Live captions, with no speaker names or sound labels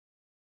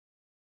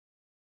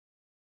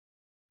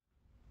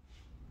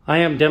I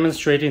am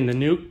demonstrating the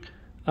new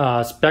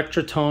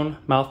SpectraTone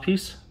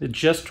mouthpiece that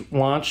just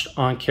launched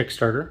on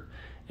Kickstarter.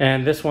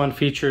 And this one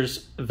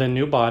features the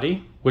new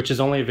body, which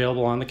is only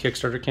available on the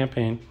Kickstarter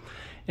campaign.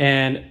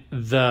 And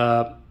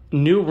the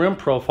new rim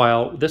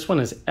profile, this one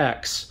is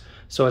X,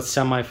 so it's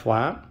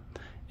semi-flat.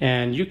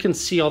 And you can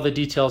see all the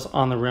details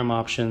on the rim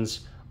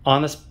options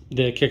on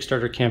the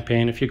Kickstarter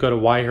campaign. If you go to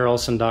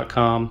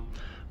yharrelson.com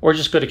or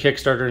just go to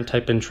Kickstarter and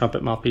type in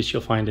Trumpet mouthpiece,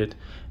 you'll find it.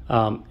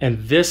 And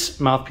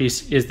this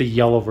mouthpiece is the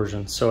yellow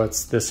version, so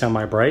it's the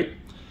semi-bright.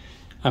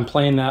 I'm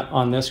playing that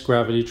on this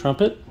gravity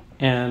trumpet,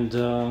 and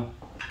let's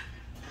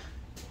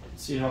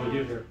see how we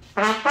do here.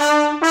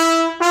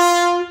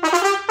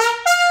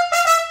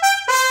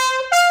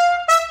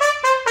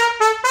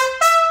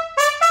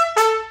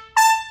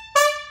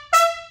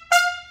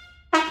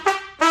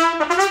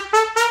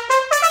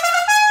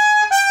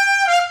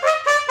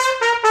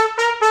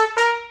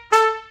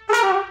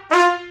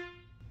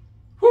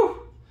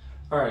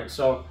 All right,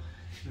 so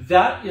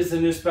that is the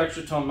new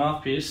SpectraTone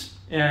mouthpiece,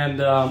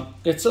 and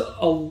it's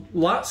a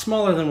lot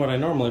smaller than what I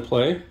normally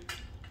play,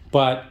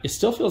 but it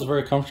still feels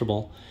very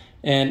comfortable.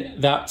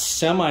 And that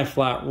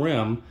semi-flat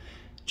rim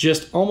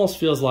just almost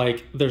feels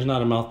like there's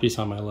not a mouthpiece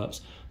on my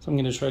lips. So I'm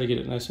gonna try to get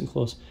it nice and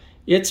close.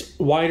 It's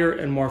wider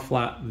and more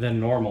flat than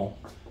normal,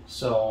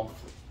 so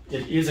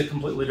it is a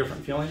completely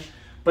different feeling,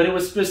 but it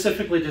was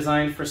specifically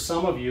designed for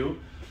some of you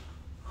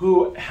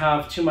who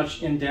have too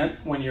much indent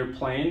when you're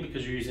playing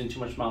because you're using too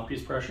much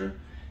mouthpiece pressure,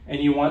 and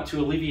you want to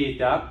alleviate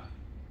that,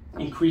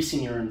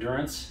 increasing your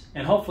endurance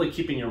and hopefully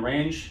keeping your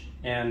range,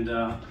 and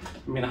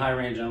high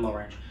range and low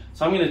range.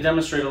 So I'm going to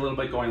demonstrate a little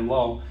bit going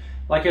low.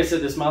 Like I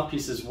said, this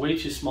mouthpiece is way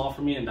too small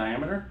for me in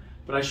diameter,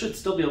 but I should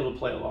still be able to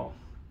play it low.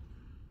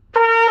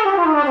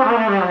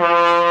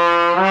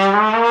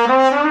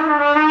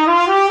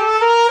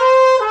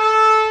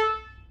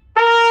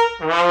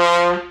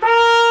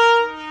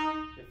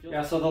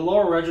 Yeah, so the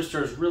lower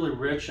register is really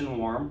rich and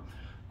warm.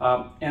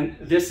 And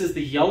this is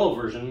the yellow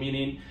version,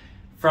 meaning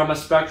from a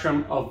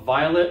spectrum of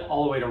violet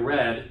all the way to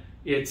red,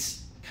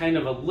 it's kind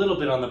of a little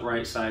bit on the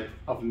bright side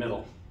of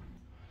middle.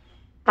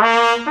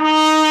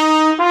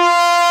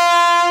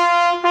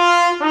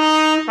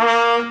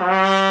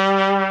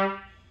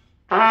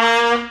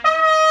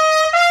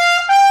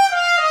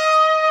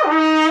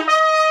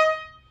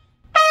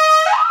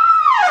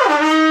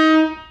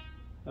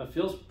 It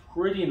feels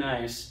pretty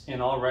nice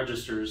in all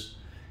registers.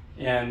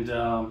 And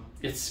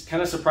it's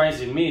kind of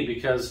surprising to me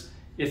because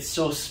it's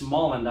so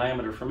small in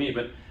diameter for me,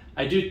 but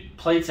I do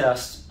play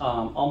test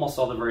almost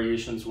all the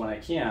variations when I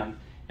can,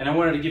 and I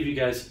wanted to give you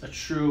guys a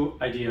true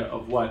idea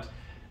of what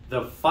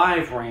the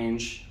 5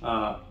 range,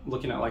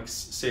 looking at like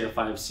say a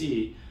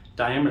 5C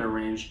diameter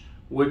range,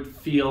 would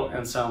feel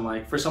and sound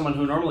like for someone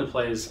who normally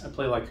plays, I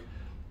play like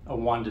a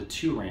 1 to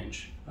 2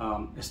 range.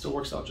 It still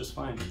works out just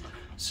fine.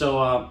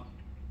 So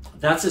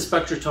that's the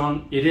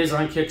SpectraTone. It is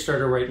on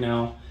Kickstarter right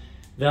now.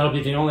 That'll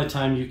be the only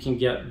time you can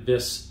get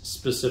this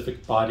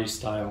specific body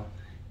style.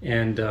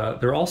 And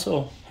they're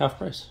also half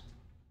price.